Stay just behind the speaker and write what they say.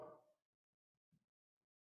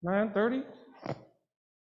9:30,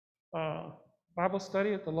 Bible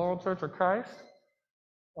study at the Laurel Church of Christ.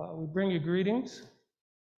 We bring you greetings.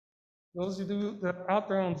 Those of you that are out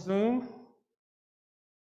there on Zoom,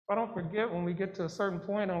 if I don't forget, when we get to a certain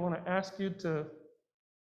point, I want to ask you to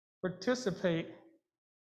participate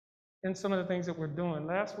in some of the things that we're doing.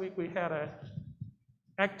 Last week we had an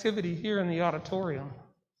activity here in the auditorium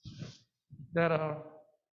that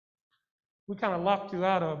we kind of locked you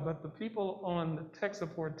out of, but the people on the tech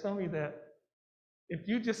support tell me that if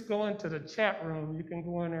you just go into the chat room, you can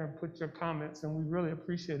go in there and put your comments, and we really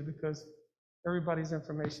appreciate it because everybody's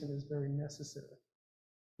information is very necessary.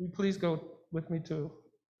 Will you please go with me to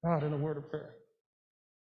God in a word of prayer?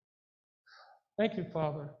 Thank you,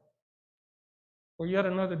 Father, for yet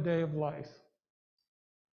another day of life,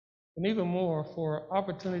 and even more for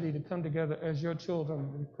opportunity to come together as your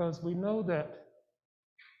children, because we know that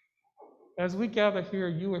as we gather here,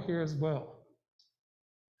 you are here as well.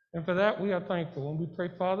 And for that, we are thankful. And we pray,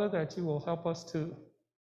 Father, that you will help us to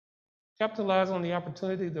capitalize on the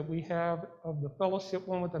opportunity that we have of the fellowship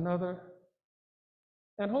one with another,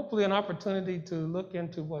 and hopefully an opportunity to look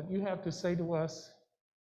into what you have to say to us.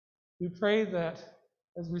 We pray that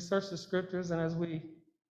as we search the scriptures and as we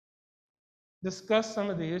discuss some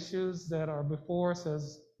of the issues that are before us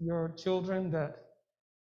as your children, that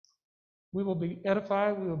we will be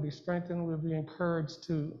edified, we will be strengthened, we will be encouraged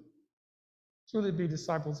to truly be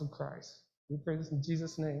disciples of Christ. We pray this in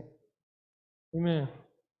Jesus' name. Amen.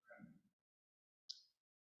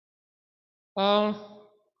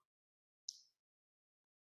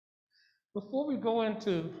 Before we go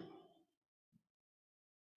into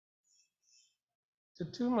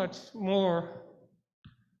too much more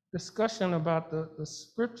discussion about the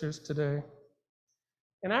scriptures today,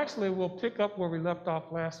 and actually we'll pick up where we left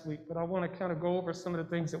off last week, but I want to kind of go over some of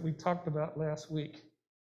the things that we talked about last week.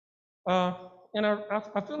 And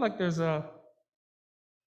I feel like there's a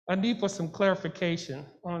need for some clarification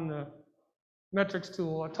on the metrics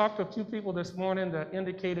tool. I talked to a few people this morning that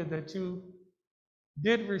indicated that you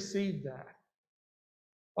did receive that.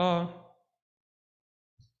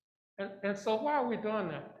 And so why are we doing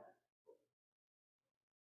that?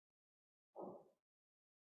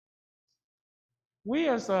 We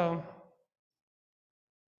as a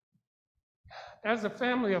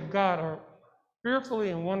family of God are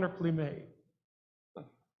fearfully and wonderfully made.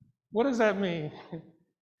 What does that mean?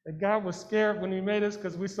 That God was scared when he made us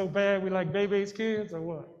because we're so bad, we like baby's kids, or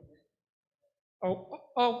what?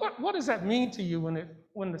 What does that mean to you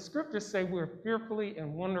when the scriptures say we're fearfully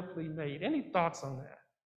and wonderfully made? Any thoughts on that?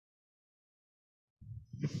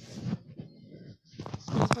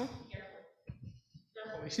 Excuse me?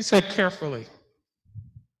 Carefully. She said carefully.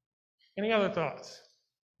 Any other thoughts?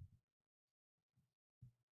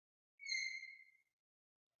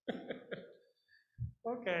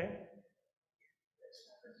 Okay.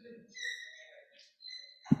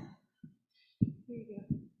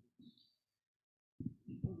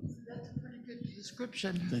 That's a pretty good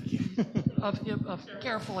description. Thank you. Of him, of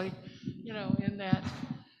carefully, in that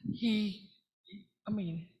he's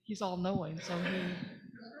all knowing, so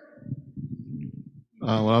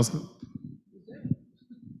What I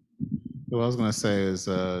was going to say is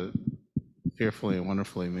fearfully and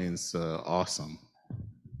wonderfully means awesome.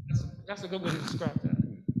 That's a good way to describe that.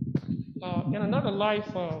 In another life,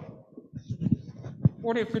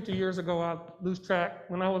 40 or 50 years ago, I lose track,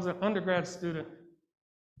 when I was an undergrad student,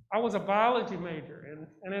 I was a biology major.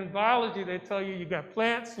 And in biology, they tell you got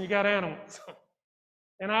plants and you got animals.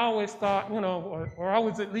 And I always thought, or I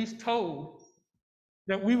was at least told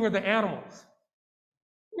that we were the animals.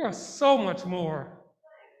 We are so much more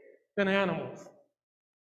than animals.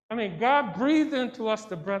 I mean, God breathed into us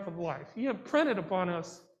the breath of life. He imprinted upon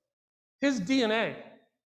us his DNA.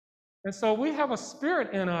 And so we have a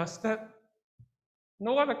spirit in us that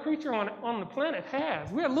no other creature on the planet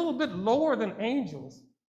has. We're a little bit lower than angels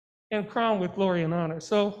and crowned with glory and honor.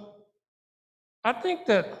 So I think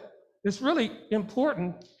that it's really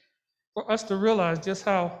important for us to realize just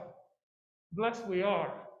how blessed we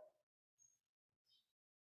are.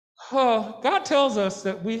 God tells us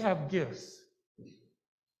that we have gifts.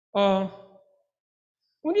 When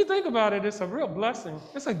you think about it, it's a real blessing.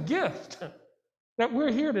 It's a gift that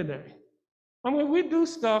we're here today. I mean, we do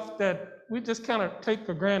stuff that we just kind of take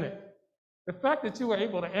for granted. The fact that you were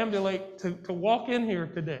able to ambulate, to walk in here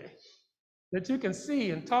today, that you can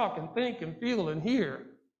see and talk and think and feel and hear,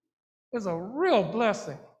 is a real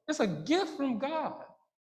blessing. It's a gift from God.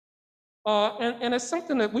 And it's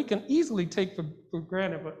something that we can easily take for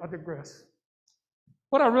granted, but I digress.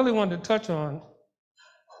 What I really wanted to touch on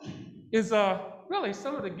is really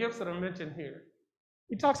some of the gifts that are mentioned here.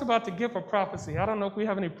 He talks about the gift of prophecy. I don't know if we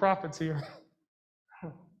have any prophets here.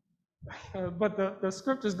 But the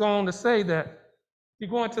scriptures go on to say that if you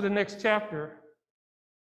go into the next chapter,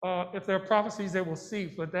 if there are prophecies, they will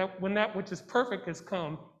cease. But when that which is perfect has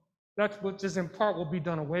come, that which is in part will be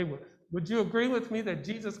done away with. Would you agree with me that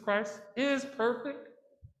Jesus Christ is perfect?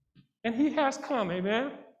 And he has come,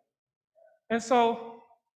 amen? And so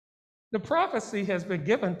the prophecy has been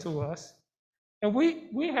given to us. And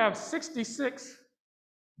we have 66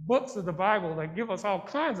 books of the Bible that give us all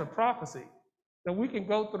kinds of prophecy that we can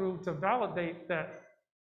go through to validate that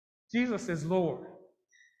Jesus is Lord.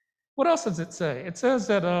 What else does it say? It says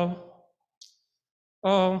that there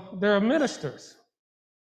are ministers.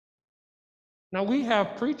 Now, we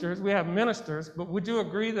have preachers, we have ministers, but would you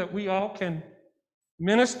agree that we all can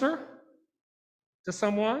minister to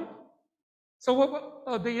someone? So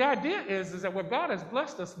what the idea is that what God has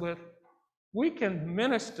blessed us with, we can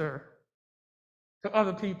minister to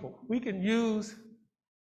other people. We can use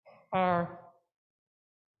our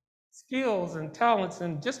skills and talents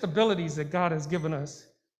and just abilities that God has given us.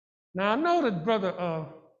 Now, I know that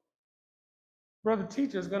brother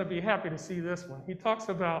teacher is going to be happy to see this one.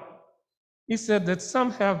 He said that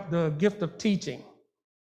some have the gift of teaching.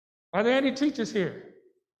 Are there any teachers here?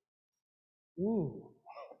 Ooh,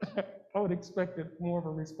 I would expect more of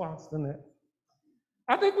a response than that.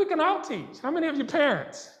 I think we can all teach. How many of you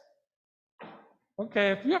parents?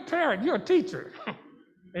 Okay, if you're a parent, you're a teacher.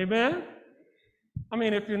 Amen? I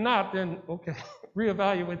mean, if you're not, then okay,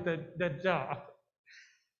 reevaluate that job.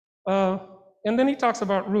 And then he talks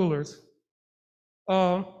about rulers.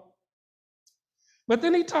 But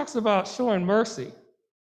then he talks about showing mercy.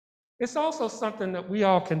 It's also something that we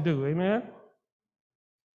all can do, amen?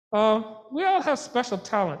 We all have special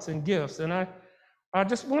talents and gifts, and I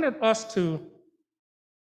just wanted us to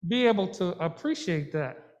be able to appreciate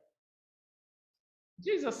that.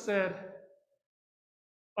 Jesus said,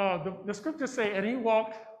 the scriptures say, and he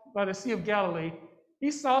walked by the Sea of Galilee. He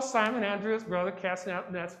saw Simon, Andrew, his brother, casting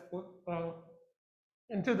out nets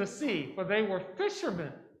into the sea, for they were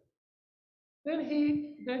fishermen.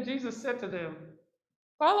 Then Jesus said to them,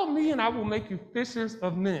 "Follow me, and I will make you fishers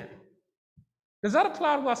of men." Does that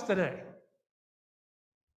apply to us today?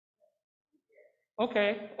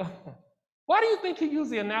 Okay. Why do you think he used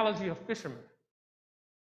the analogy of fishermen?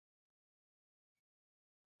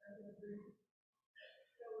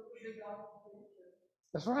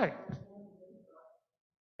 That's right.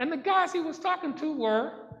 And the guys he was talking to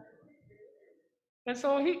were, and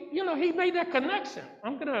so he made that connection.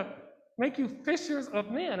 I'm going to make you fishers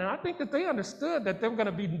of men. And I think that they understood that they were going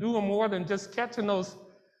to be doing more than just catching those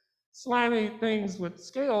slimy things with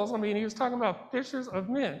scales. I mean, he was talking about fishers of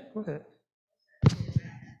men. Go ahead.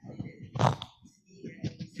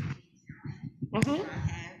 Mm-hmm.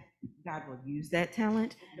 God will use that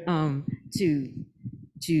talent to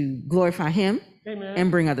glorify him. Amen. And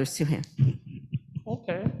bring others to him.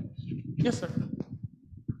 Okay. Yes, sir.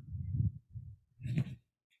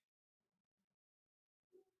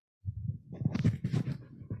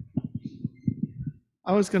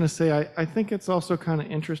 I was going to say, I think it's also kind of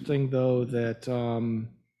interesting, though, that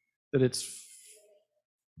it's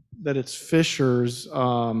fishers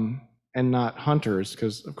and not hunters,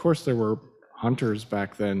 because of course there were hunters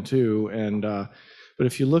back then too. And but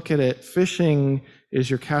if you look at it, fishing is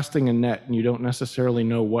you're casting a net and you don't necessarily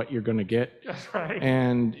know what you're going to get. That's right.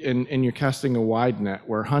 And you're casting a wide net,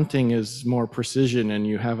 where hunting is more precision and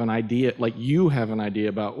you have an idea, like you have an idea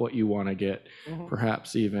about what you want to get,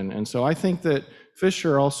 perhaps even. And so I think that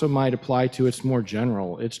fisher also might apply to, it's more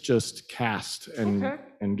general. It's just cast and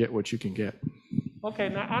get what you can get. Okay,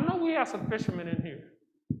 now I know we have some fishermen in here.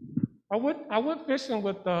 I went fishing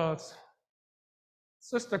with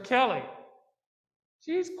Sister Kelly.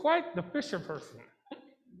 She's quite the fisher person.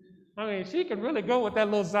 I mean, she can really go with that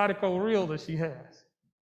little Zydeco reel that she has.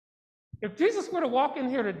 If Jesus were to walk in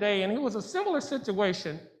here today and it was a similar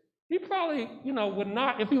situation, he probably, would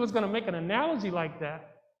not, if he was going to make an analogy like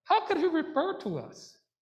that, how could he refer to us?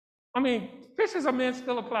 I mean, fishers of men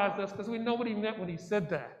still applies to us because we know what he meant when he said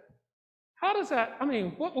that. How does that,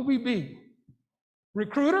 what would we be?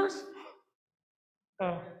 Recruiters?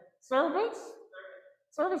 Servants?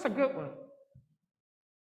 Servants are a good one.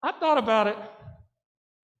 I thought about it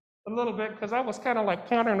a little bit because I was kind of like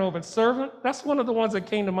pondering over it. Servant, that's one of the ones that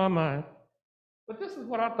came to my mind. But this is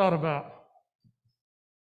what I thought about.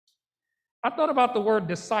 I thought about the word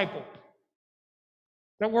disciple.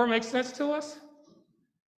 That word makes sense to us?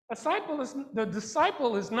 The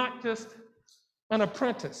disciple is not just an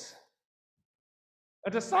apprentice. A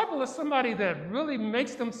disciple is somebody that really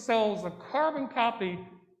makes themselves a carbon copy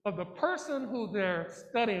of the person who they're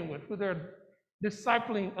studying with, who they're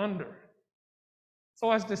discipling under.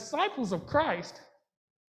 So as disciples of Christ,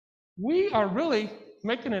 we are really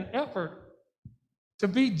making an effort to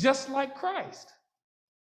be just like Christ,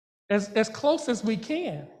 as close as we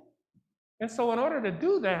can. And so in order to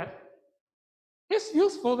do that, it's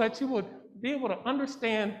useful that you would be able to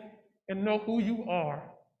understand and know who you are,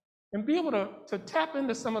 and be able to tap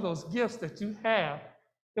into some of those gifts that you have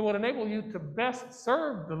that would enable you to best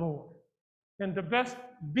serve the Lord and to best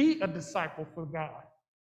be a disciple for God.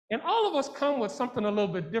 And all of us come with something a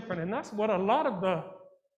little bit different, and that's what a lot of the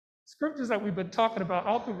scriptures that we've been talking about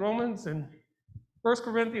all through Romans and 1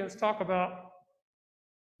 Corinthians talk about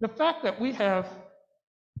the fact that we have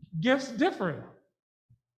gifts differing.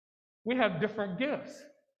 We have different gifts.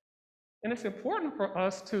 And it's important for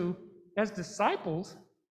us to, as disciples,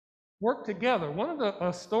 work together. One of the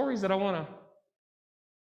classes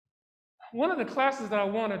that I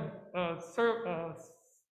want to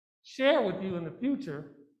share with you in the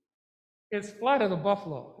future is Flight of the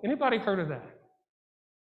Buffalo. Anybody heard of that?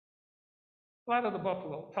 Flight of the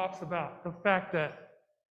Buffalo talks about the fact that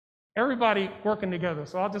everybody working together.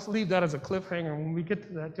 So I'll just leave that as a cliffhanger. When we get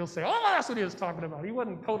to that, you'll say, oh, that's what he was talking about. He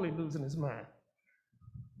wasn't totally losing his mind.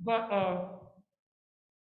 But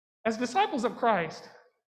as disciples of Christ,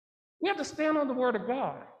 we have to stand on the word of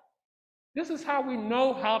God. This is how we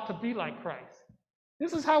know how to be like Christ.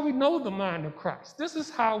 This is how we know the mind of Christ. This is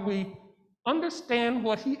how we understand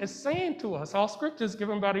what he is saying to us. All scripture is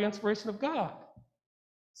given by the inspiration of God.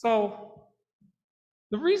 So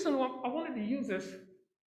the reason I wanted to use this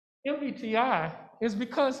MBTI is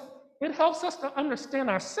because it helps us to understand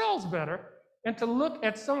ourselves better and to look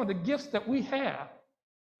at some of the gifts that we have.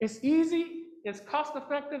 It's easy, it's cost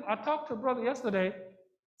effective. I talked to a brother yesterday,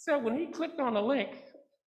 said when he clicked on the link,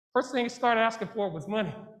 first thing he started asking for was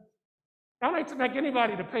money. I don't expect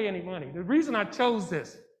anybody to pay any money. The reason I chose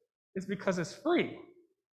this is because it's free.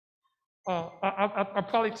 I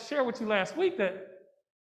probably shared with you last week that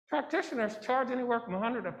practitioners charge anywhere from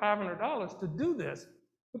 $100 to $500 to do this.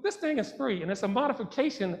 But this thing is free, and it's a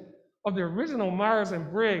modification of the original Myers and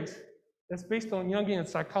Briggs that's based on Jungian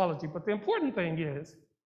psychology. But the important thing is,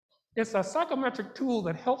 it's a psychometric tool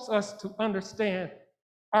that helps us to understand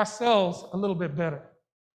ourselves a little bit better.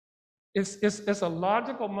 It's a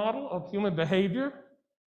logical model of human behavior,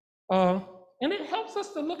 and it helps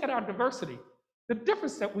us to look at our diversity, the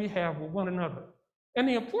difference that we have with one another. And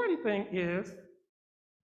the important thing is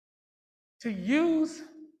to use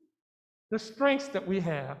the strengths that we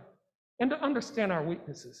have and to understand our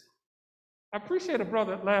weaknesses. I appreciate a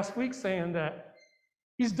brother last week saying that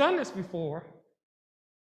he's done this before,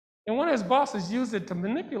 and one of his bosses used it to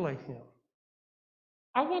manipulate him.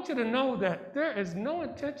 I want you to know that there is no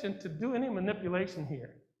intention to do any manipulation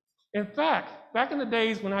here. In fact, back in the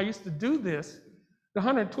days when I used to do this, the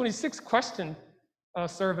 126 question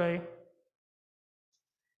survey,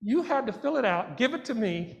 you had to fill it out, give it to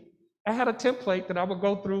me. I had a template that I would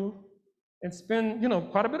go through and spend,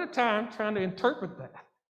 quite a bit of time trying to interpret that.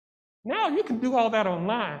 Now you can do all that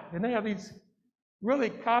online, and they have these really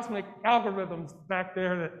cosmic algorithms back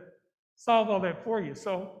there that solve all that for you.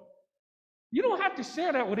 So you don't have to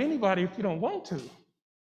share that with anybody if you don't want to.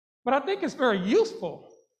 But I think it's very useful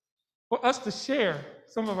for us to share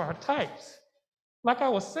some of our types. Like I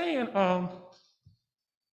was saying,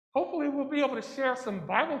 hopefully we'll be able to share some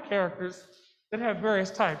Bible characters that have various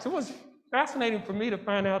types. It was fascinating for me to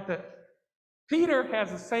find out that Peter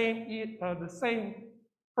has the same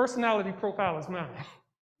personality profile as mine.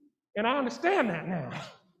 And I understand that now.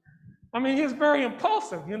 I mean, he's very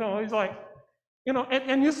impulsive, he's like,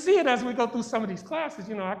 and you see it as we go through some of these classes,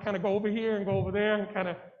 I kind of go over here and go over there and kind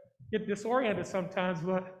of get disoriented sometimes,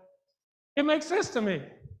 but it makes sense to me,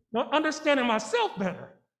 understanding myself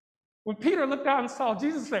better. When Peter looked out and saw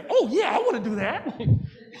Jesus say, oh yeah, I want to do that,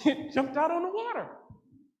 he jumped out on the water.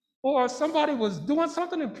 Or somebody was doing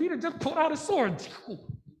something and Peter just pulled out his sword.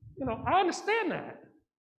 I understand that.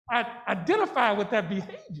 I identify with that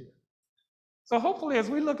behavior. So hopefully as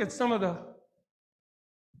we look at some of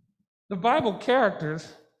the Bible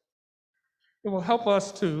characters, it will help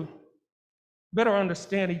us to better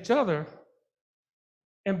understand each other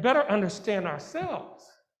and better understand ourselves.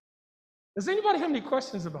 Does anybody have any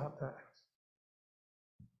questions about that?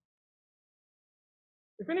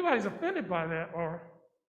 If anybody's offended by that or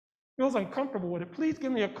feels uncomfortable with it, please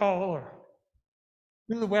give me a call or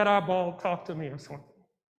do the wet eyeball talk to me or something.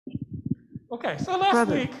 Okay, so last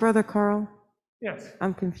week. Brother Carl, Yes.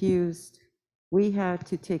 I'm confused. We had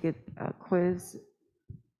to take a quiz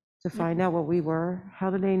to find out what we were. How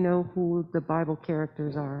do they know who the Bible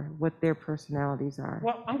characters are, what their personalities are?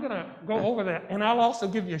 Well, I'm going to go over that, and I'll also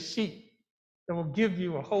give you a sheet that will give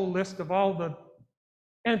you a whole list of all the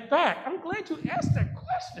In fact, I'm glad you asked that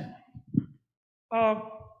question.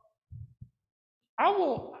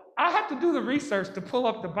 I have to do the research to pull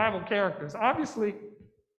up the Bible characters. Obviously,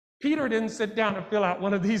 Peter didn't sit down and fill out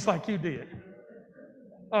one of these like you did.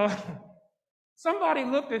 Somebody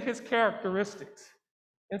looked at his characteristics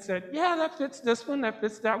and said, yeah, that fits this one, that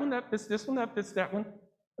fits that one, that fits this one, that fits that one.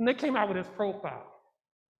 And they came out with his profile.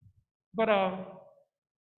 But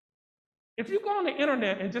if you go on the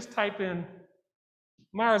internet and just type in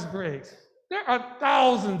Myers-Briggs, there are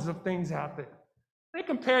thousands of things out there. They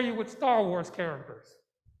compare you with Star Wars characters.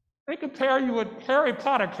 They compare you with Harry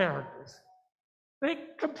Potter characters. They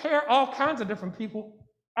compare all kinds of different people.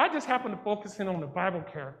 I just happen to focus in on the Bible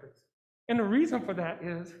characters. And the reason for that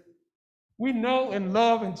is we know and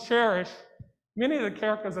love and cherish many of the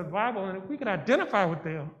characters of the Bible, and if we can identify with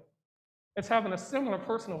them as having a similar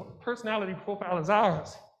personality profile as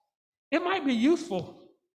ours, it might be useful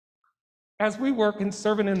as we work in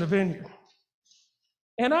serving in the vineyard.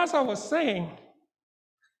 And as I was saying,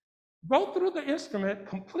 go through the instrument,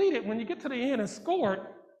 complete it. When you get to the end and score it,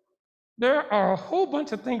 there are a whole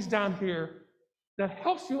bunch of things down here that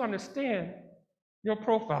helps you understand your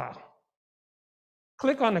profile.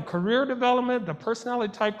 Click on the career development, the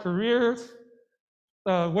personality type careers,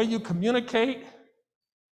 the way you communicate,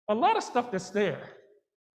 a lot of stuff that's there.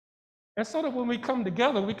 And so that when we come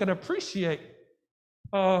together, we can appreciate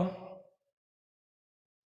the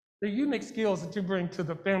unique skills that you bring to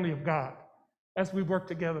the family of God as we work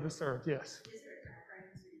together to serve. Yes.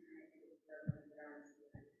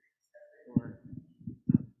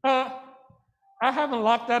 I haven't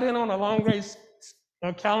locked that in on a long range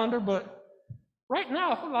calendar, but right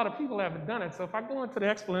now, a whole lot of people haven't done it. So if I go into the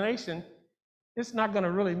explanation, it's not going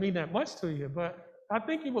to really mean that much to you, but I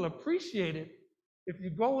think you will appreciate it if you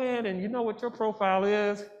go in and you know what your profile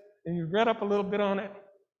is and you read up a little bit on it.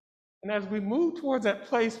 And as we move towards that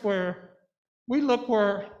place where we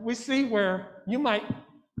see where you might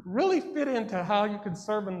really fit into how you can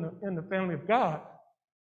serve in the family of God,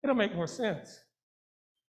 it'll make more sense.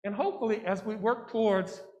 And hopefully, as we work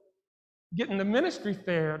towards getting the ministry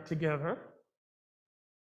fair together,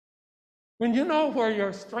 when you know where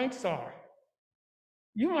your strengths are,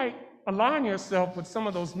 you might align yourself with some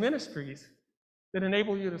of those ministries that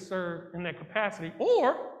enable you to serve in that capacity.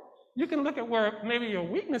 Or you can look at where maybe your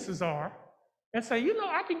weaknesses are and say, you know,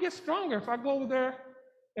 I can get stronger if I go over there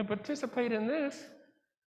and participate in this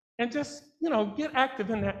and just, you know, get active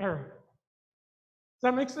in that area. Does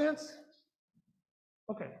that make sense?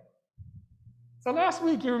 Okay. So last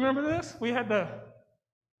week, you remember this? We had the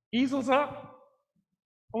easels up.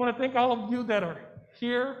 I want to thank all of you that are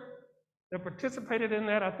here, that participated in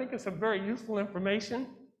that. I think it's some very useful information.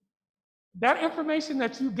 That information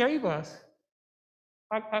that you gave us,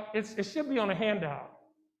 it should be on a handout.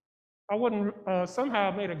 I wouldn't,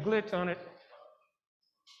 somehow I made a glitch on it.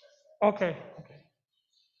 Okay.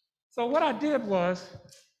 So what I did was,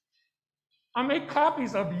 I made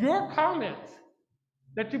copies of your comments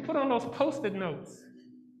that you put on those Post-it notes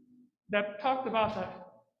that talked about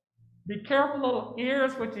be careful of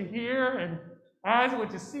ears what you hear, and eyes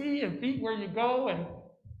what you see, and feet where you go, and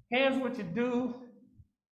hands what you do.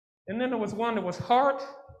 And then there was one that was heart,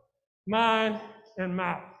 mind, and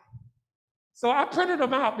mouth. So I printed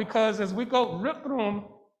them out because as we go rip through them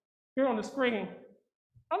here on the screen,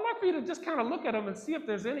 I'd like for you to just kind of look at them and see if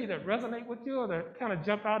there's any that resonate with you or that kind of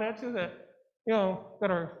jump out at you that, you know, that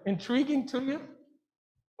are intriguing to you.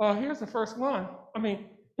 Here's the first one.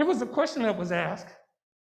 Here was a question that was asked.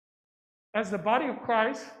 As the body of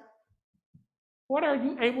Christ, what are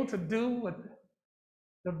you able to do with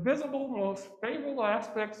the visible, most favorable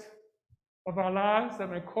aspects of our lives that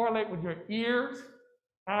may correlate with your ears,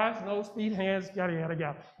 eyes, nose, feet, hands, yada, yada,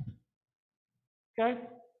 yada? Okay?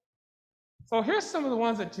 So here's some of the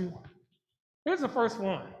ones here's the first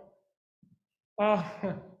one.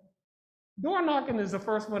 Door knocking is the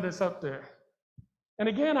first one that's up there. And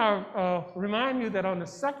again, I'll remind you that on the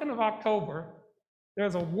 2nd of October,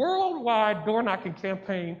 there's a worldwide door knocking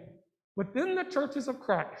campaign within the churches of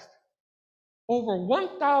Christ. Over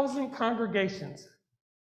 1,000 congregations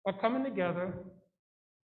are coming together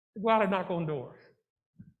to go out and knock on doors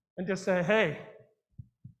and just say, hey,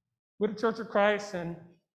 we're the Church of Christ and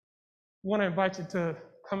we want to invite you to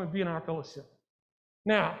come and be in our fellowship.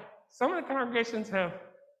 Now, some of the congregations have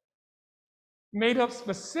made up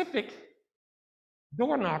specific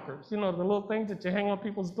door knockers, you know, the little things that you hang on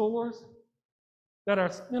people's doors that are,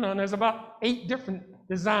 you know, and there's about 8 different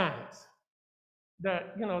designs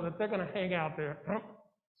that, you know, that they're going to hang out there.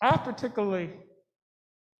 I particularly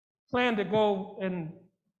plan to go and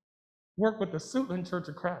work with the Suitland Church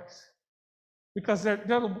of Christ because they're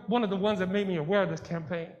one of the ones that made me aware of this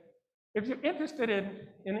campaign. If you're interested in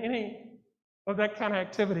any of that kind of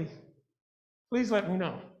activity, please let me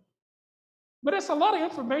know. But it's a lot of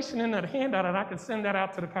information in that handout, and I can send that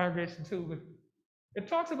out to the congregation too. But it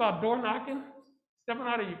talks about door knocking, stepping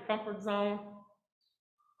out of your comfort zone.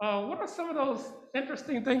 What are some of those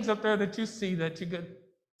interesting things up there that you see that you could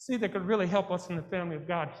see that could really help us in the family of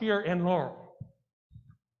God here in Laurel?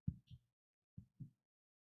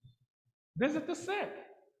 Visit the sick.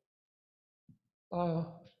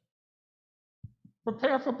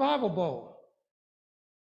 Prepare for Bible Bowl.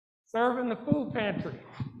 Serve in the food pantry.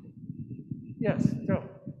 Yes, Joe.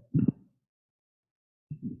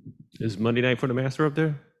 Is Monday night for the master up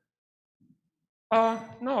there?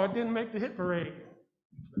 No, it didn't make the hit parade.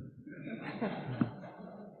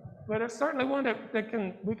 But it's certainly one that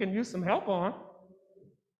we can use some help on.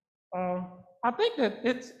 I think that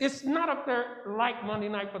it's not up there like Monday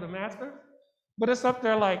night for the master, but it's up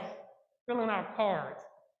there like filling out cards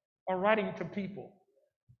or writing to people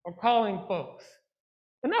or calling folks.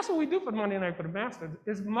 And that's what we do for Monday night for the master.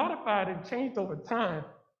 It's modified and changed over time.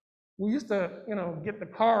 We used to, get the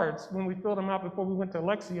cards when we filled them out before we went to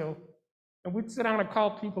Alexio, and we'd sit down and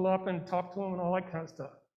call people up and talk to them and all that kind of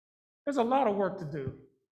stuff. There's a lot of work to do.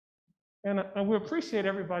 And we appreciate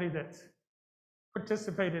everybody that's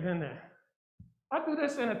participated in that. I do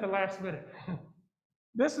this in at the last minute.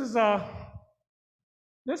 This is a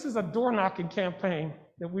door knocking campaign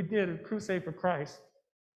that we did at Crusade for Christ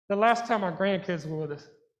the last time our grandkids were with us.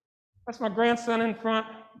 That's my grandson in front,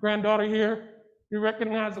 granddaughter here. You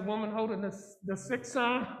recognize the woman holding the sick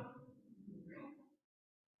sign?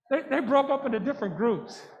 They broke up into different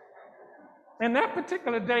groups. And that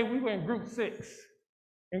particular day, we were in group 6.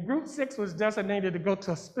 And group 6 was designated to go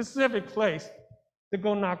to a specific place to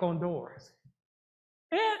go knock on doors.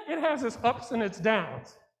 And it has its ups and its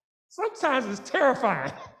downs. Sometimes it's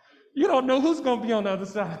terrifying. You don't know who's going to be on the other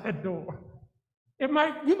side of that door. You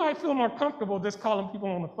might feel more comfortable just calling people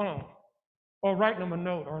on the phone or writing them a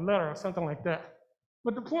note or a letter or something like that.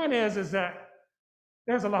 But the point is that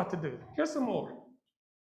there's a lot to do. Here's some more.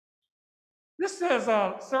 This says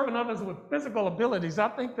serving others with physical abilities. I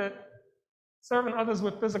think that serving others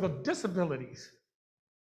with physical disabilities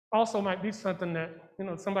also might be something that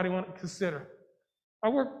somebody want to consider.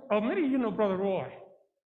 Many of you know Brother Roy,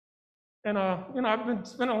 and I've been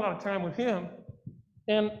spending a lot of time with him,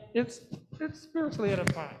 and it's spiritually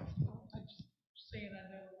edifying. I'm just saying I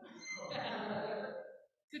know.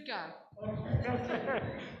 Good guy.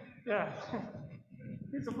 Yeah,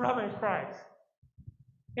 he's a brother in Christ.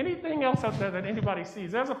 Anything else out there that anybody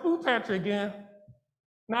sees? There's a food pantry again.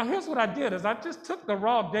 Now, here's what I did, is I just took the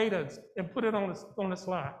raw data and put it on the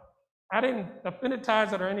slide. I didn't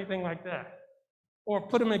affinitize it or anything like that, or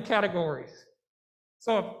put them in categories.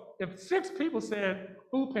 So if 6 people said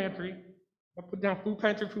food pantry, I put down food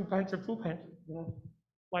pantry, food pantry, food pantry,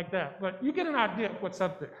 like that. But you get an idea of what's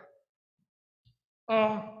up there.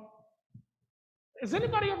 Has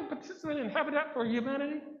anybody ever participated in Habitat for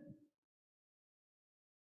Humanity?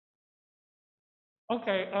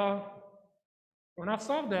 Okay, when I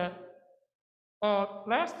saw that,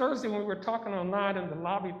 last Thursday when we were talking online in the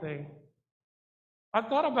lobby thing, I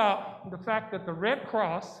thought about the fact that the Red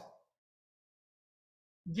Cross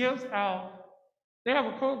gives out, they have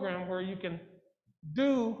a program where you can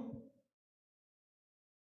do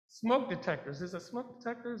smoke detectors. Is it smoke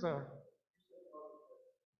detectors or?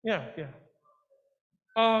 Yeah.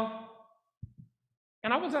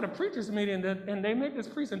 And I was at a preacher's meeting and they made this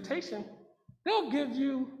presentation. They'll give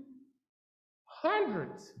you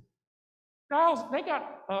hundreds, thousands. They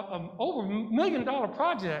got over $1 million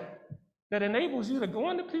project that enables you to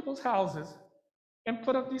go into people's houses and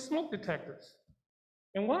put up these smoke detectors.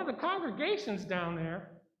 And one of the congregations down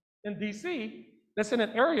there in DC, that's in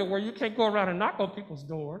an area where you can't go around and knock on people's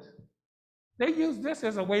doors, they use this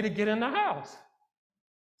as a way to get in the house.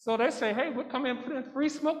 So they say, hey, we'll come in and put in free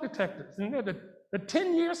smoke detectors. And they're the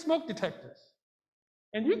 10-year smoke detectors.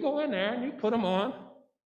 And you go in there and you put them on,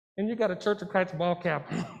 and you got a Church of Christ ball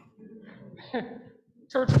cap,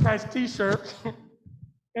 Church of Christ t-shirt.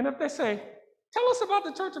 And if they say, tell us about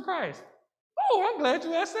the Church of Christ. Oh, I'm glad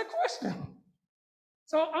you asked that question.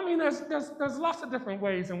 So, I mean, there's lots of different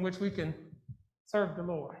ways in which we can serve the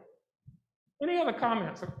Lord. Any other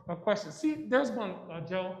comments or questions? See, there's one,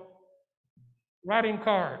 Joe, writing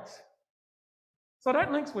cards. So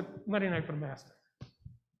that links with Monday Night for the Master.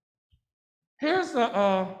 Here's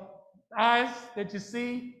the eyes that you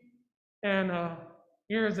see and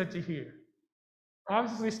ears that you hear.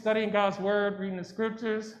 Obviously, studying God's Word, reading the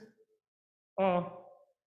Scriptures.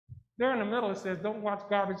 There in the middle, it says, don't watch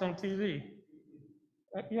garbage on TV.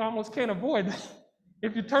 You almost can't avoid that.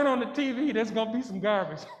 If you turn on the TV, there's gonna be some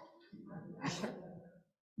garbage.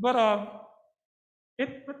 But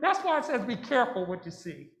that's why it says be careful what you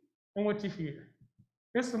see and what you hear.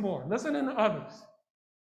 Here's some more. Listening to others.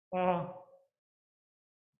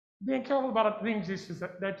 Being careful about the things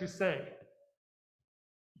that you say.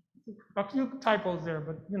 A few typos there,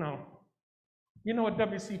 but you know what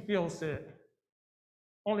W.C. Fields said.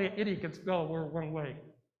 Only an idiot can spell a word one way.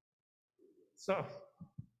 So,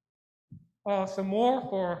 some more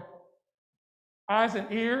for eyes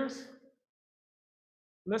and ears.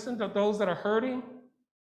 Listen to those that are hurting.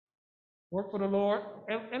 Work for the Lord.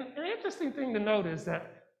 And an interesting thing to note is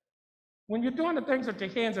that when you're doing the things with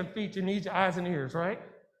your hands and feet, you need your eyes and ears, right?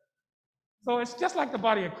 So it's just like the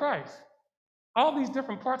body of Christ. All these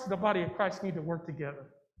different parts of the body of Christ need to work together.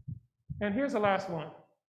 And here's the last one.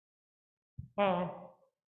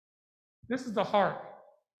 This is the heart.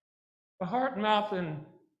 The heart, mouth, and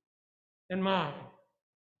mind.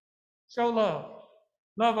 Show love.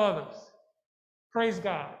 Love others. Praise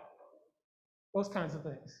God. Those kinds of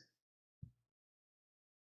things.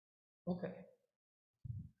 Okay.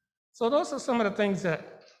 So those are some of the things that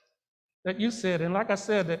you said. And like I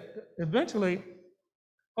said, that eventually,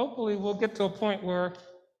 hopefully we'll get to a point where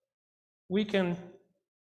we can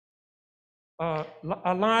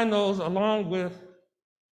align those along with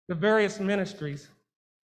the various ministries.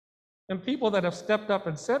 And people that have stepped up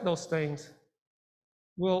and said those things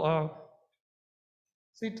will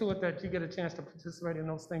see to it that you get a chance to participate in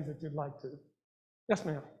those things that you'd like to. Yes,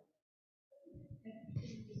 ma'am.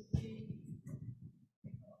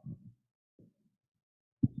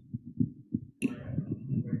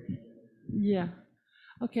 Yeah.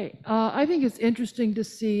 Okay. I think it's interesting to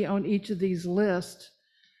see on each of these lists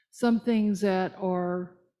some things that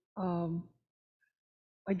are,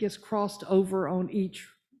 I guess, crossed over on each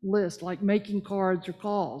list, like making cards or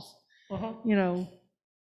calls. You know,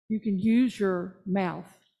 you can use your mouth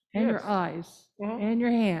and your eyes and your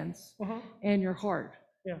hands and your heart.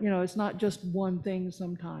 Yeah. You know, it's not just one thing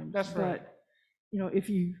sometimes. That's right. But, you know, if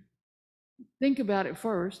you think about it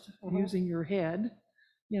first, using your head,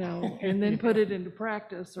 you know, and then put it into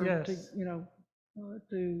practice or to, Yes. you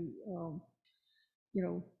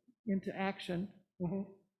know, into action,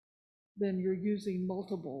 then you're using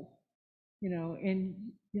multiple, you know, and,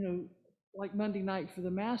 you know, like Monday night for the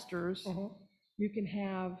masters, you can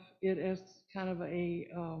have it as kind of a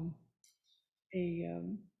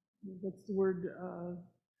what's the word?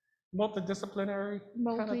 Multidisciplinary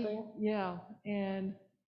kind of thing. Yeah, and,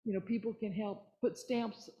 you know, people can help put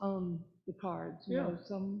stamps on the cards, you know,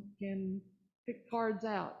 some can pick cards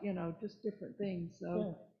out, you know, just different things.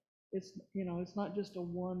 So it's, you know, it's not just a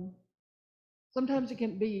one, sometimes it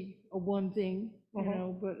can be a one thing, you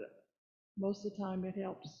know, but most of the time it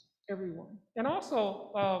helps everyone. And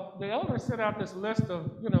also, the elders set out this list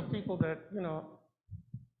of, you know, people that, you know,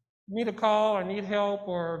 need a call or need help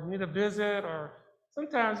or need a visit, or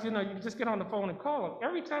sometimes, you know, you just get on the phone and call them.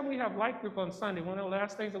 Every time we have light group on Sunday, one of the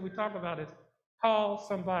last things that we talk about is call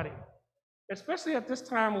somebody. Especially at this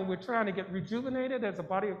time when we're trying to get rejuvenated as a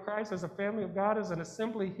body of Christ, as a family of God, as an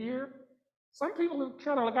assembly here. Some people have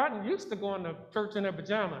kind of gotten used to going to church in their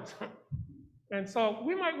pajamas. And so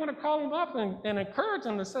we might want to call them up and encourage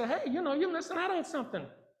them to say, hey, you know, you're missing out on something.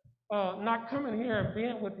 Not coming here and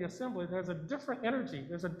being with the assembly. There's a different energy.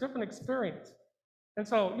 There's a different experience. And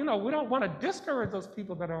so, you know, we don't want to discourage those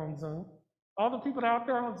people that are on Zoom. All the people out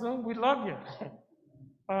there on Zoom, we love you.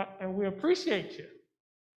 And we appreciate you.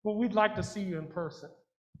 But we'd like to see you in person.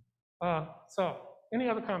 So, any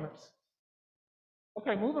other comments?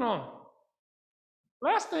 Okay, moving on.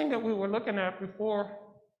 Last thing that we were looking at before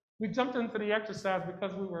we jumped into the exercise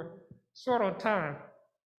because we were short on time.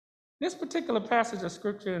 This particular passage of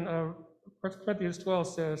scripture in 1 Corinthians 12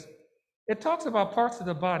 says, it talks about parts of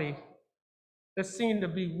the body that seem to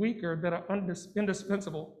be weaker, that are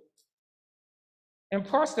indispensable. And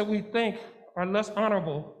parts that we think are less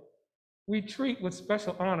honorable, we treat with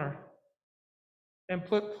special honor and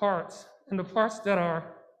put parts, and the parts that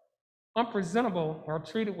are unpresentable are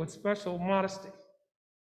treated with special modesty.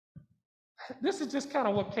 This is just kind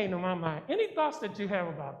of what came to my mind. Any thoughts that you have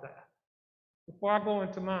about that? Before I go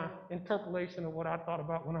into my interpolation of what I thought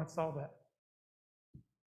about when I saw that.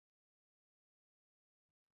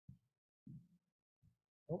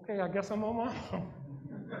 Okay, I guess I'm on my own.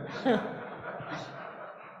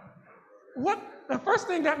 The first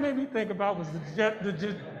thing that made me think about was the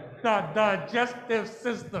digestive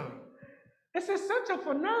system. It's essential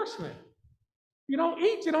for nourishment. You don't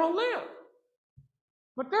eat, you don't live.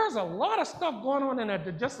 But there's a lot of stuff going on in that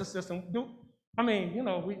digestive system. I mean, you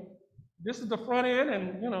know, this is the front end,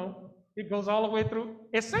 and, you know, It goes all the way through.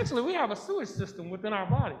 Essentially, we have a sewage system within our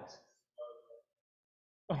bodies.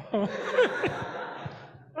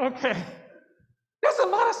 Okay. There's a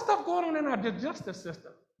lot of stuff going on in our digestive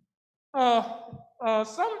system.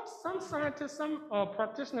 Some scientists, some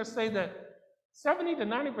practitioners say that 70 to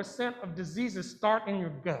 90% of diseases start in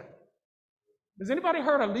your gut. Has anybody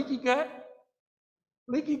heard of leaky gut?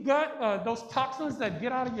 Leaky gut, those toxins that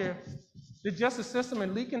get out of your digestive system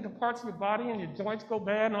and leak into parts of your body and your joints go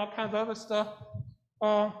bad and all kinds of other stuff.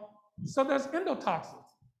 So there's endotoxins.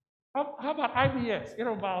 How about IBS,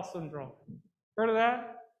 irritable bowel syndrome? Heard of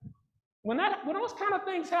that? When those kind of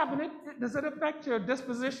things happen, does it affect your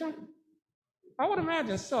disposition? I would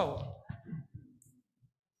imagine so.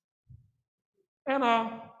 And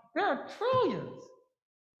there are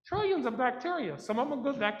trillions of bacteria. Some of them are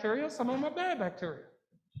good bacteria, some of them are bad bacteria.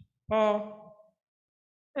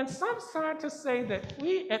 And some scientists say that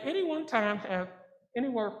we, at any one time, have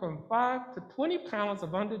anywhere from 5 to 20 pounds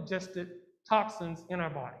of undigested toxins in our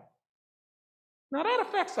body. Now that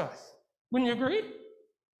affects us. Wouldn't you agree?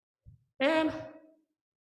 And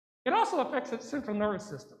it also affects the central nervous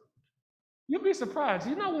system. You'd be surprised.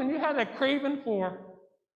 You know when you have that craving for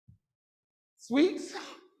sweets,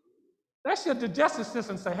 that's your digestive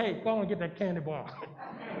system say, hey, go and get that candy bar.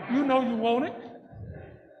 You know you want it.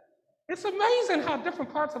 It's amazing how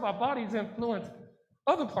different parts of our bodies influence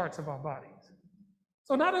other parts of our bodies.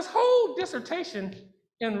 So now this whole dissertation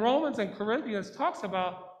in Romans and Corinthians talks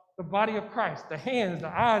about the body of Christ, the hands, the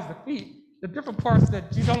eyes, the feet, the different parts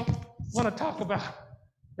that you don't want to talk about,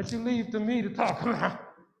 that you leave to me to talk about,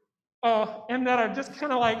 and that are just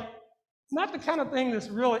kind of like, not the kind of thing that's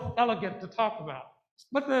really elegant to talk about,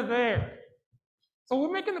 but they're there. So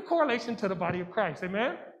we're making the correlation to the body of Christ,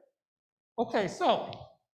 amen? Okay, so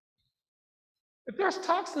if there's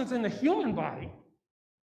toxins in the human body,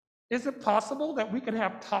 is it possible that we could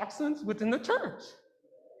have toxins within the church?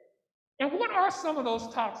 And what are some of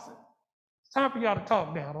those toxins? It's time for y'all to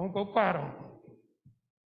talk now. Don't go quiet on me.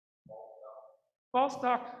 False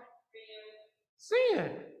doctrine.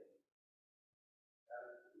 Sin.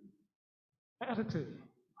 Attitude.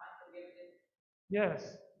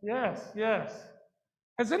 Yes, yes, yes.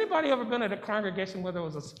 Has anybody ever been at a congregation where there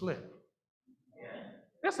was a split?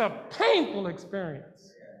 It's a painful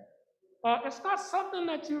experience. It's not something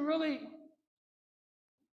that you really.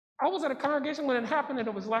 I was at a congregation when it happened and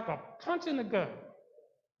it was like a punch in the gut.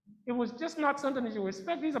 It was just not something that you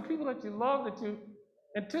expect. These are people that you love, that you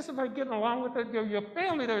anticipate getting along with. Your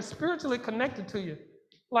family, they're spiritually connected to you,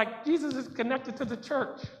 like Jesus is connected to the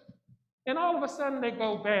church. And all of a sudden they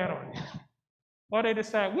go bad on you. Or they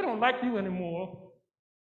decide, we don't like you anymore.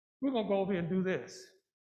 We're going to go over here and do this.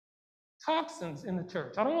 Toxins in the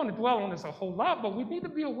church. I don't want to dwell on this a whole lot, but we need to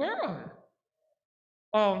be aware of it.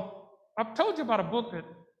 I've told you about a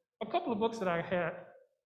couple of books that I had.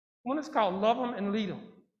 One is called Love 'Em and Lead 'Em.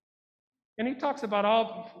 And he talks about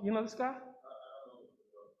all, you know this guy?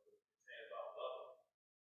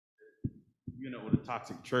 You know, with a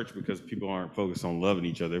toxic church, because people aren't focused on loving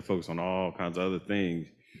each other, they're focused on all kinds of other things.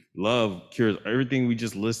 Love cures everything we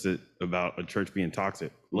just listed about a church being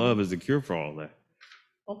toxic. Love is the cure for all that.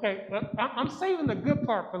 Okay, but I'm saving the good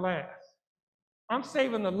part for last. I'm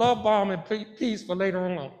saving the love bomb and peace for later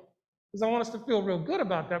on, because I want us to feel real good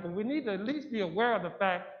about that, but we need to at least be aware of the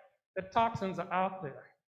fact that toxins are out there.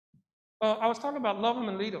 I was talking about Love 'Em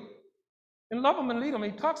and Lead 'Em. In Love 'Em and Lead 'Em,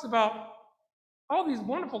 he talks about all these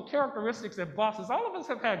wonderful characteristics that bosses, all of us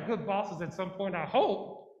have had good bosses at some point, I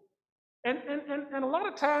hope. And a lot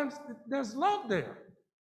of times there's love there.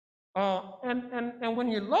 And when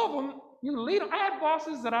you love them, you lead them. I had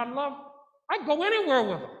bosses that I love. I go anywhere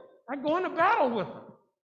with them. I go into battle with them.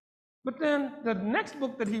 But then the next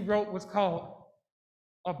book that he wrote was called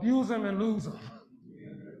Abuse Them and Lose Them.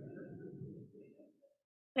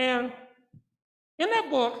 And in that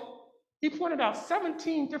book, he pointed out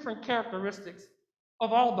 17 different characteristics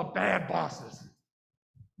of all the bad bosses.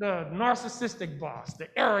 The narcissistic boss, the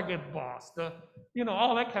arrogant boss,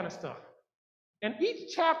 all that kind of stuff. And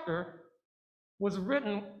each chapter was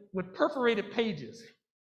written with perforated pages.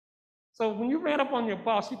 So when you ran up on your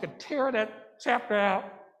boss, you could tear that chapter out,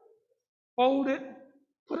 fold it,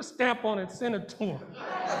 put a stamp on it, and send it to him.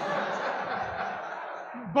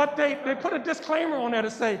 But they put a disclaimer on there to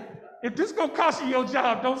say, if this is going to cost you your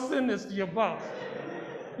job, don't send this to your boss.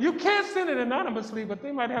 You can't send it anonymously, but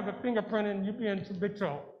they might have a fingerprint and you'd be in big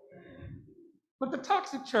trouble. But the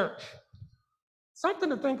toxic church, something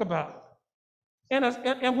to think about. And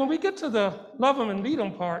when we get to the love them and lead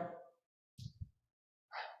them part,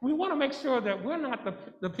 we want to make sure that we're not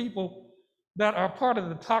the people that are part of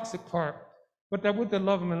the toxic part, but that we're the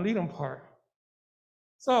love them and lead them part.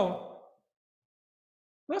 So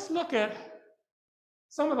let's look at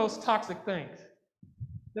some of those toxic things.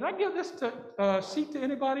 Did I give this sheet to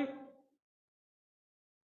anybody?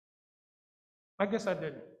 I guess I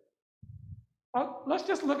didn't. Let's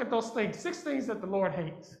just look at those things. 6 things that the Lord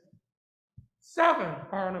hates. 7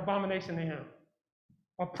 are an abomination to him.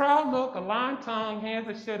 A proud look, a lying tongue, hands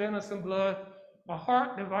that shed innocent blood, a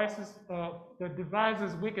heart that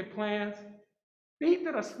devises wicked plans, feet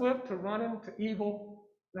that are swift to run into evil,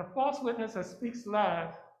 and a false witness that speaks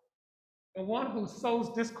lies, and one who sows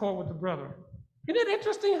discord with the brother. Isn't it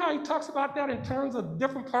interesting how he talks about that in terms of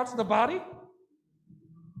different parts of the body?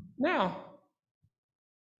 Now,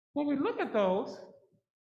 when we look at those,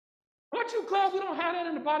 aren't you glad we don't have that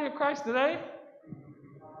in the body of Christ today?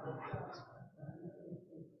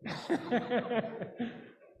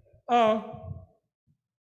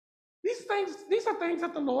 These are things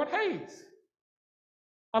that the Lord hates.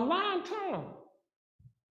 A lying tongue,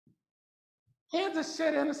 hands that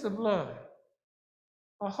shed innocent blood,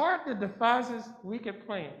 a heart that devises wicked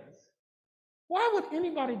plans. Why would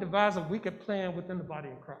anybody devise a wicked plan within the body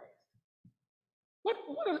of Christ?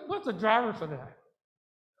 What's the driver for that?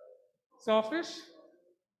 Selfish,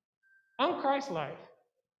 unchristlike,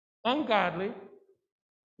 ungodly.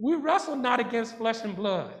 We wrestle not against flesh and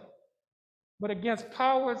blood, but against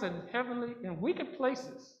powers in heavenly and wicked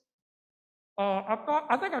places.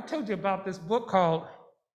 I think I told you about this book called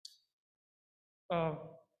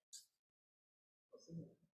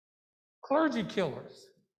Clergy Killers.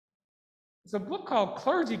 It's a book called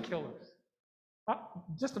Clergy Killers.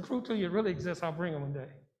 Just to prove to you it really exists, I'll bring it one day.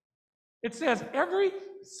 It says every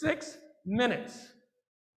 6 minutes,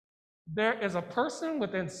 there is a person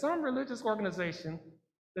within some religious organization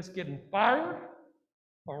that's getting fired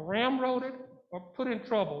or ramroded or put in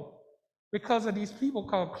trouble because of these people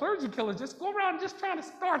called clergy killers just go around just trying to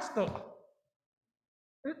start stuff.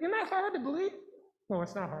 Isn't that hard to believe? No,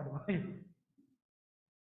 it's not hard to believe.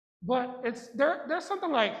 But there's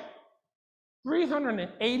something like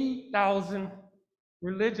 380,000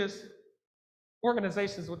 religious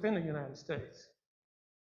organizations within the United States.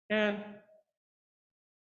 And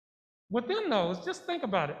within those, just think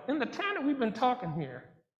about it. In the time that we've been talking here,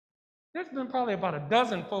 there's been probably about a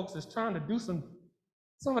dozen folks that's trying to do some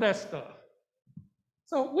of that stuff.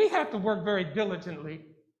 So we have to work very diligently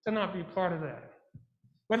to not be part of that.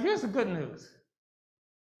 But here's the good news.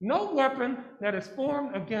 No weapon that is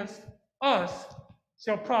formed against us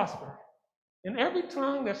shall prosper, and every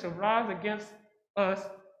tongue that shall rise against us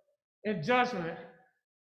in judgment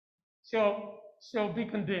shall be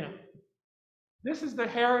condemned. This is the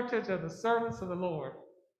heritage of the servants of the Lord,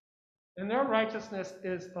 and their righteousness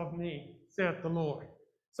is of me, saith the Lord.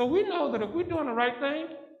 So we know that if we're doing the right thing,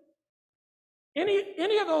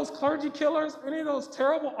 any of those clergy killers, any of those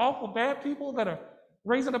terrible, awful, bad people that are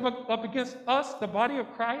raising up against us, the body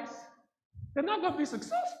of Christ, they're not going to be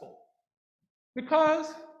successful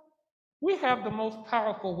because we have the most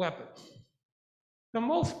powerful weapon. The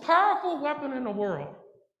most powerful weapon in the world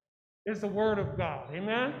is the Word of God.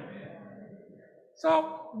 Amen?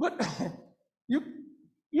 So, but you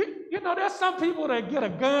know, there's some people that get a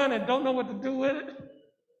gun and don't know what to do with it,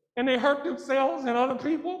 and they hurt themselves and other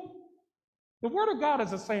people. The Word of God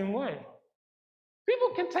is the same way.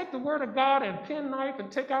 People can take the Word of God and penknife and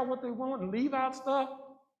take out what they want and leave out stuff,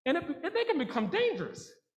 and they can become dangerous.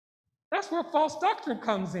 That's where false doctrine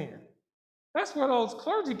comes in. That's where those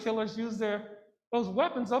clergy killers use those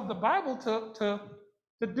weapons of the Bible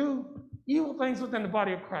to do evil things within the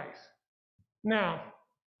body of Christ. Now,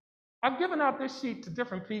 I've given out this sheet to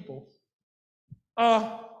different people.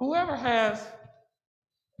 Whoever has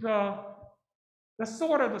the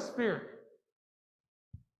sword of the Spirit.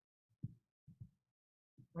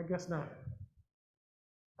 I guess not.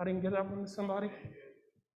 I didn't get that one to somebody?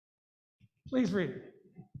 Please read it.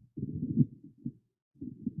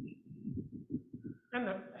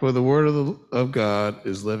 For the word of God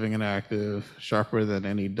is living and active, sharper than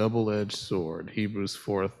any double-edged sword. Hebrews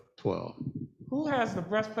 4:12. Who has the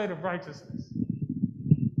breastplate of righteousness?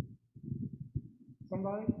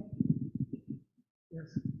 Somebody?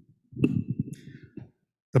 Yes.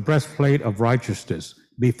 The breastplate of righteousness.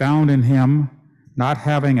 Be found in him, not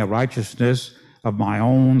having a righteousness of my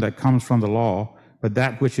own that comes from the law, but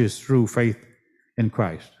that which is through faith in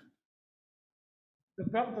Christ. The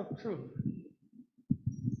belt of truth.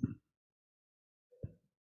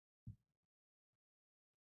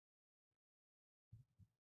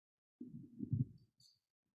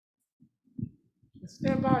 The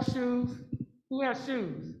standby shoes. Who has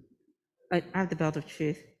shoes? I have the belt of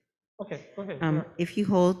truth. Okay, go ahead. If you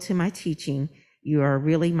hold to my teaching, you are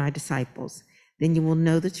really my disciples. Then you will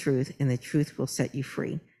know the truth, and the truth will set you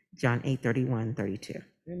free. John 8:31-32.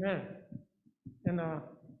 Amen. And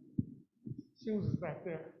shoes is back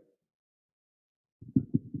there.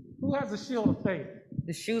 Who has the shield of faith?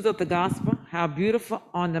 The shoes of the gospel, how beautiful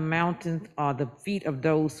on the mountains are the feet of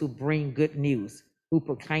those who bring good news, who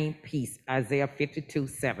proclaim peace. Isaiah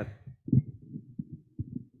 52:7.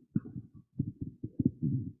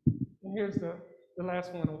 And here's the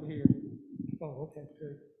last one over here. Oh, okay,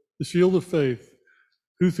 good. The shield of faith,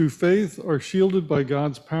 who through faith are shielded by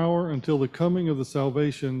God's power until the coming of the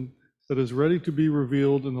salvation that is ready to be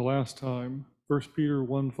revealed in the last time. 1 Peter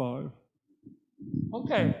 1:5.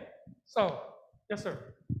 Okay, so, yes,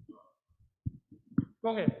 sir.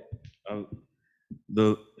 Go ahead.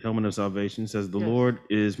 The helmet of salvation says, "The Yes. Lord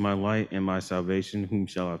is my light and my salvation. Whom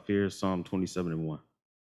shall I fear?" Psalm 27:1.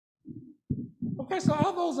 Okay, so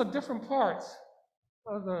all those are different parts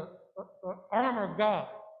of the armor of God.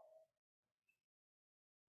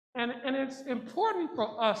 And it's important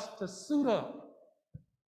for us to suit up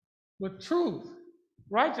with truth,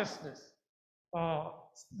 righteousness,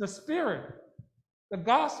 the Spirit, the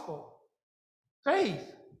gospel,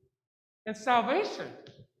 faith, and salvation,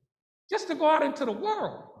 just to go out into the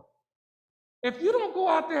world. If you don't go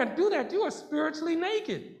out there and do that, you are spiritually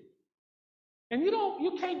naked. And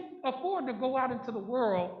you can't afford to go out into the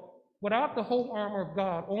world without the whole armor of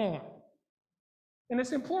God on. And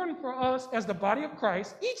it's important for us as the body of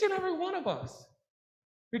Christ, each and every one of us,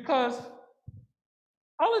 because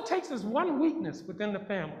all it takes is one weakness within the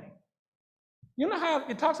family. You know how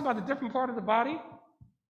it talks about the different part of the body?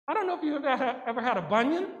 I don't know if you ever had a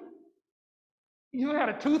bunion. You had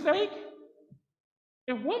a toothache.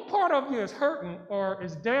 If one part of you is hurting or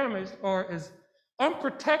is damaged or is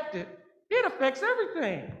unprotected, it affects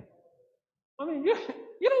everything. I mean, you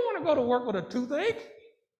don't want to go to work with a toothache.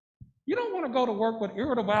 You don't want to go to work with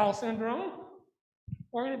irritable bowel syndrome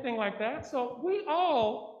or anything like that. So we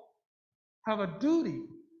all have a duty,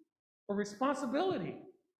 a responsibility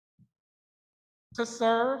to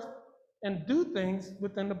serve and do things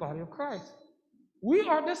within the body of Christ. We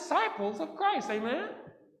are disciples of Christ, amen?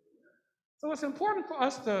 So it's important for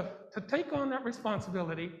us to take on that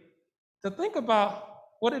responsibility, to think about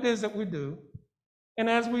what it is that we do. And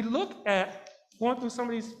as we look at going through some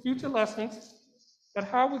of these future lessons, at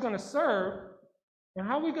how we're going to serve and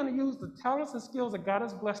how we're going to use the talents and skills that God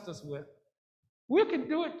has blessed us with, we can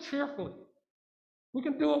do it cheerfully. We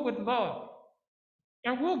can do it with love.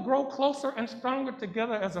 And we'll grow closer and stronger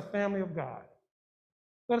together as a family of God.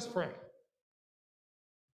 Let us pray.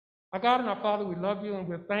 Our God and our Father, we love you and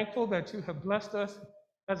we're thankful that you have blessed us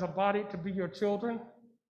as a body to be your children.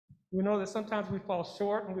 We know that sometimes we fall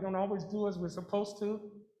short and we don't always do as we're supposed to,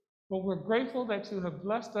 but we're grateful that you have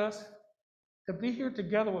blessed us to be here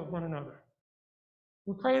together with one another.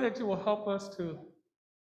 We pray that you will help us to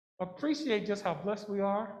appreciate just how blessed we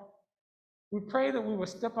are. We pray that we will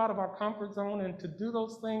step out of our comfort zone and to do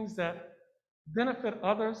those things that benefit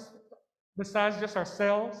others besides just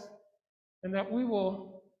ourselves, and that we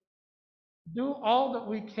will do all that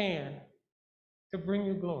we can to bring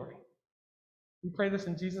you glory. We pray this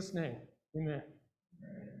in Jesus' name. Amen.